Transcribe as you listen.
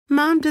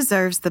Mom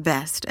deserves the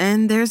best,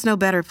 and there's no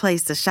better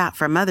place to shop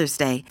for Mother's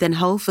Day than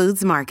Whole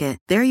Foods Market.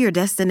 They're your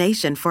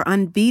destination for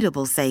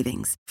unbeatable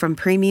savings, from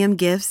premium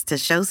gifts to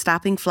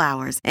show-stopping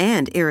flowers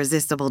and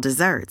irresistible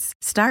desserts.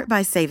 Start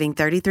by saving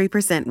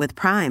 33% with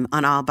Prime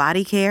on all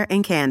body care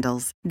and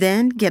candles.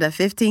 Then get a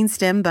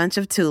 15-stem bunch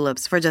of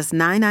tulips for just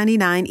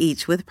 $9.99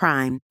 each with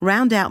Prime.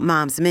 Round out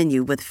Mom's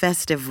menu with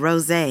festive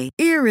rosé,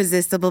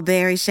 irresistible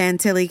berry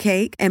chantilly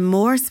cake, and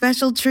more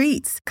special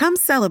treats. Come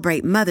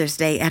celebrate Mother's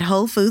Day at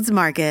Whole Foods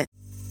Market.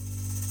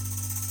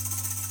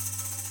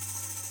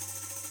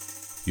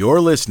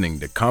 You're listening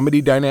to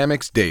Comedy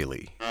Dynamics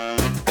Daily. I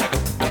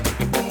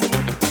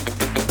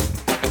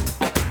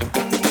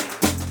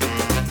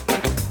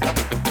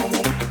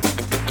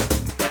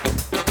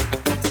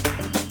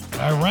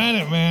ran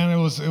it, man. It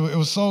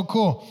was so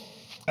cool.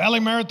 LA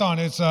Marathon,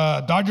 it's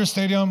Dodger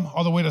Stadium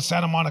all the way to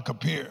Santa Monica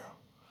Pier.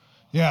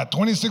 Yeah,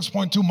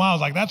 26.2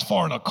 miles. Like, that's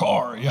far in a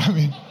car. You know what I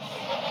mean?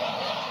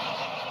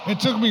 It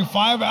took me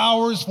 5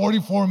 hours,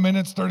 44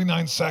 minutes,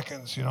 39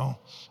 seconds, you know.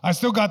 I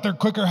still got there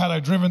quicker had I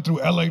driven through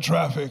LA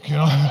traffic, you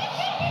know.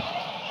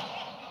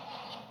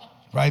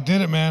 But I did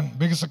it, man.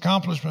 Biggest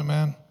accomplishment,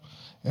 man.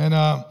 And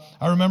I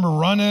remember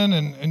running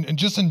and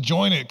just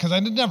enjoying it, because I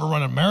didn't ever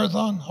run a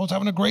marathon. I was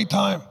having a great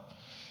time.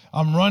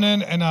 I'm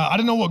running, and I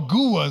didn't know what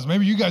goo was.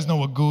 Maybe you guys know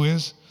what goo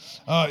is.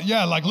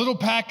 Yeah, like little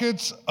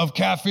packets of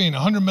caffeine,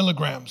 100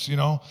 milligrams, you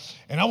know.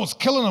 And I was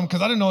killing them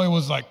because I didn't know it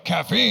was like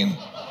caffeine.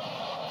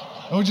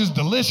 It was just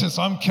delicious.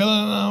 So I'm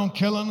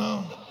killing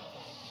them.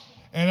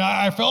 And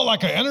I felt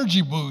like an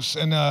energy boost.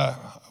 And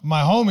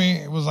my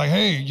homie was like,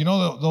 hey, you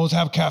know those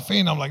have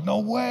caffeine? I'm like, no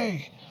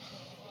way.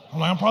 I'm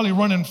like, I'm probably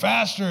running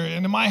faster.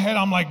 And in my head,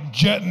 I'm like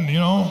jetting, you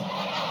know.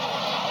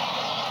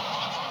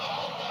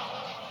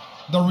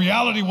 The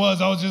reality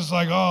was I was just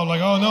like, oh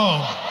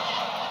no.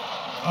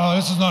 Oh,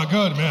 this is not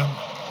good, man.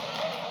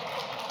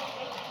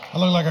 I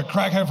look like a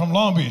crackhead from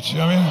Long Beach, you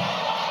know what I mean?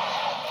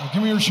 Like,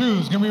 give me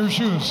your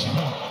shoes.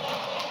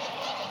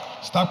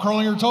 Stop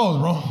curling your toes,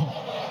 bro.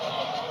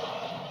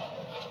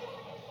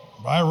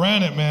 But I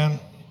ran it, man.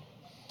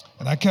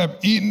 And I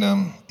kept eating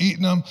them.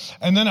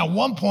 And then at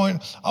one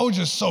point, I was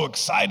just so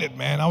excited,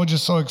 man. I was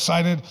just so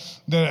excited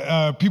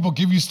that people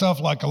give you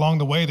stuff like along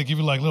the way. They give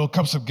you like little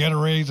cups of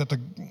Gatorades at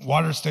the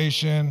water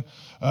station.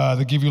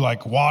 They give you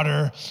like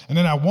water. And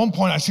then at one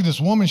point, I see this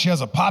woman, she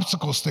has a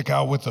popsicle stick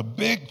out with a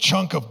big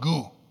chunk of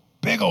goo.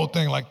 Big old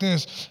thing like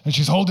this. And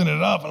she's holding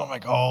it up. And I'm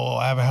like, oh,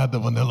 I haven't had the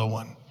vanilla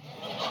one.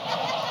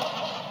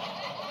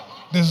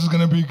 This is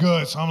gonna be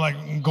good. So I'm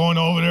like going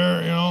over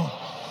there, you know.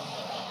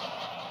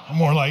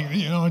 More like,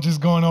 you know,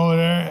 just going over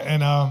there.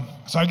 And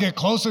so I get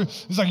closer.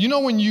 It's like, you know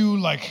when you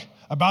like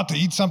about to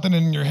eat something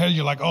and in your head,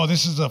 you're like, oh,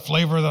 this is the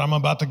flavor that I'm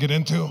about to get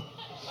into.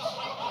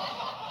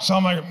 So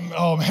I'm like,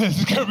 oh man, this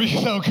is gonna be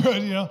so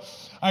good, you know.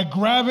 I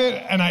grab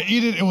it and I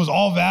eat it. It was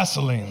all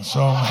Vaseline.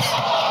 So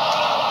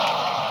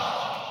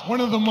one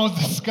of the most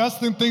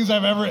disgusting things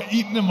I've ever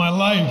eaten in my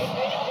life.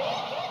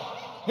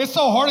 It's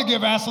so hard to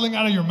get Vaseline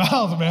out of your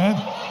mouth, man.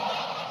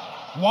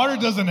 Water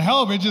doesn't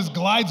help, it just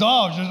glides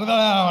off. Just,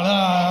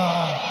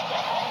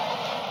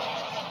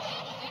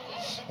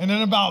 and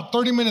then about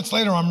 30 minutes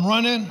later, I'm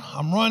running,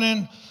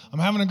 I'm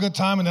having a good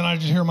time, and then I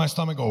just hear my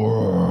stomach go,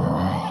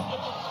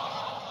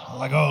 I'm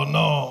like, oh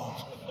no,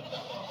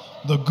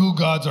 the goo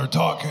gods are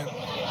talking.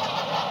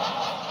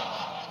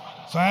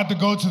 So I had to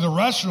go to the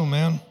restroom,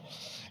 man.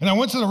 And I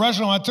went to the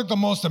restroom, I took the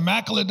most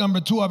immaculate number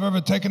 2 I've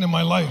ever taken in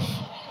my life.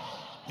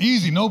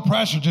 Easy, no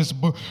pressure, just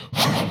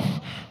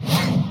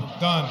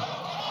done.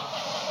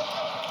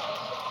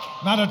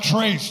 Not a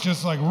trace,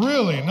 just like,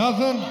 really,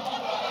 nothing?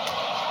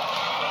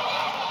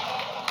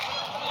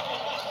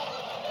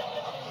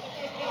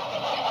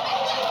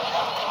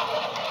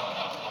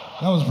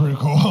 That was pretty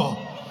cool.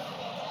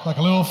 Like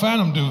a little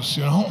phantom deuce,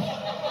 you know?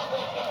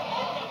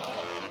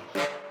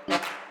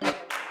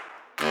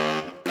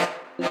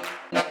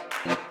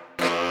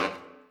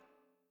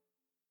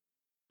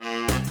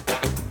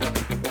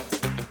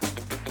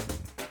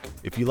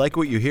 If you like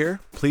what you hear,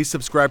 please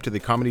subscribe to the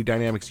Comedy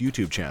Dynamics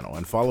YouTube channel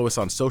and follow us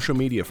on social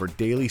media for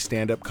daily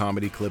stand-up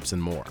comedy clips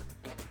and more.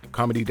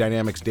 Comedy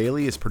Dynamics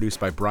Daily is produced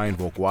by Brian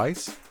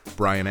Volk-Weiss,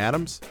 Brian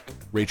Adams,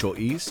 Rachel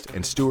East,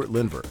 and Stuart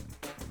Lindver.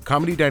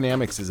 Comedy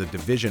Dynamics is a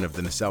division of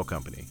the Nacelle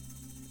Company.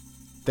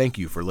 Thank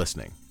you for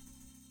listening.